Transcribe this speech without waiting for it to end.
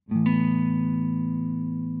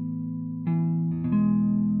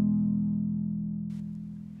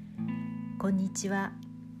こんにちは。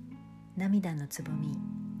涙のつぼみ、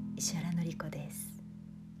石原のり子です。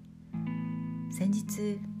先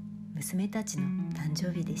日娘たちの誕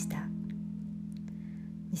生日でした。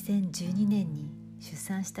2012年に出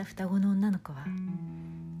産した双子の女の子は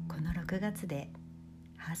この6月で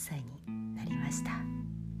8歳になりました。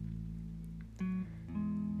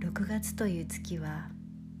6月という月は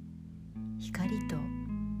光と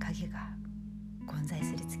影が混在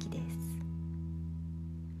する月です。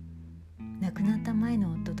亡くなった前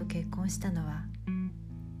の夫と結婚したのは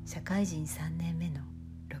社会人3年目の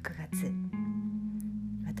6月、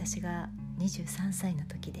私が23歳の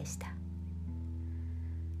時でした。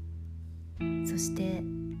そして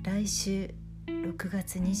来週6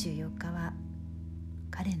月24日は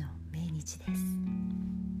彼の命日です。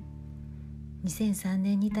2003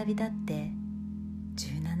年に旅立って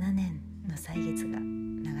17年の歳月が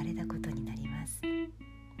流れたことになります。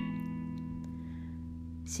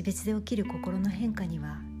死別で起きる心の変化に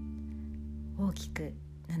は大きく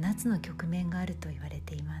7つの局面があると言われ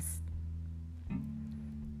ています。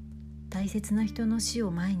大切な人の死を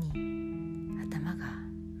前に頭が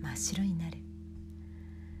真っ白になる。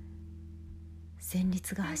旋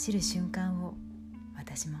律が走る瞬間を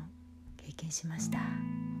私も経験しました。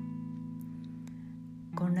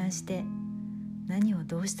混乱して何を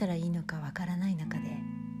どうしたらいいのかわからない中で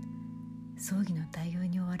葬儀の対応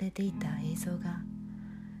に追われていた映像が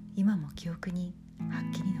今も記憶には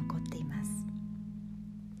っきり残っています。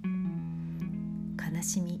悲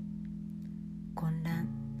しみ、混乱、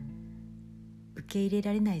受け入れ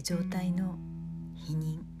られない状態の否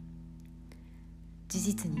認、事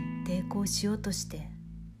実に抵抗しようとして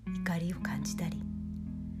怒りを感じたり、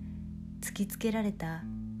突きつけられた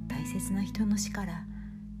大切な人の死から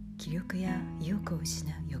気力や意欲を失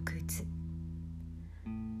う抑うつ、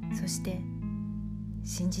そして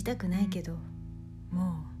信じたくないけど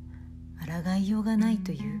もう抗いようがない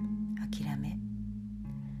という諦め、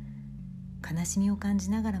悲しみを感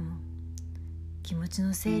じながらも気持ち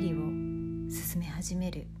の整理を進め始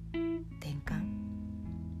める転換。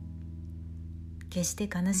決して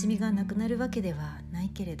悲しみがなくなるわけではない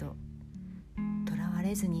けれど、とらわ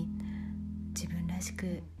れずに自分らし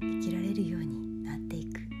く生きられるようになってい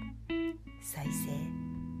く再生。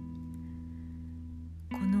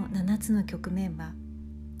この7つの局面は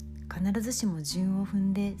必ずしも順を踏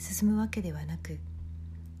んで進むわけではなく、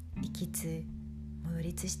行きつ戻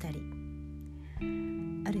りつしたり、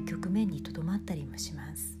ある局面にとどまったりもし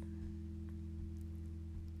ます。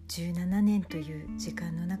17年という時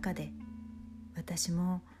間の中で私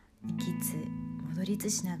も行きつ戻りつ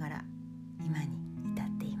しながら今に至っ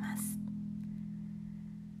ています。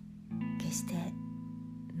決して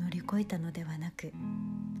乗り越えたのではなく、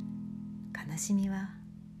悲しみは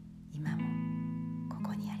今もこ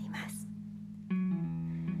こにあります。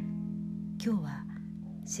今日は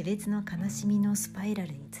死別の悲しみのスパイラ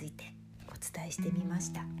ルについてお伝えしてみま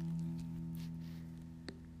した。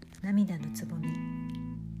涙のつぼみ、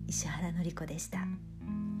石原のり子でした。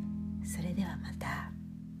それではまた。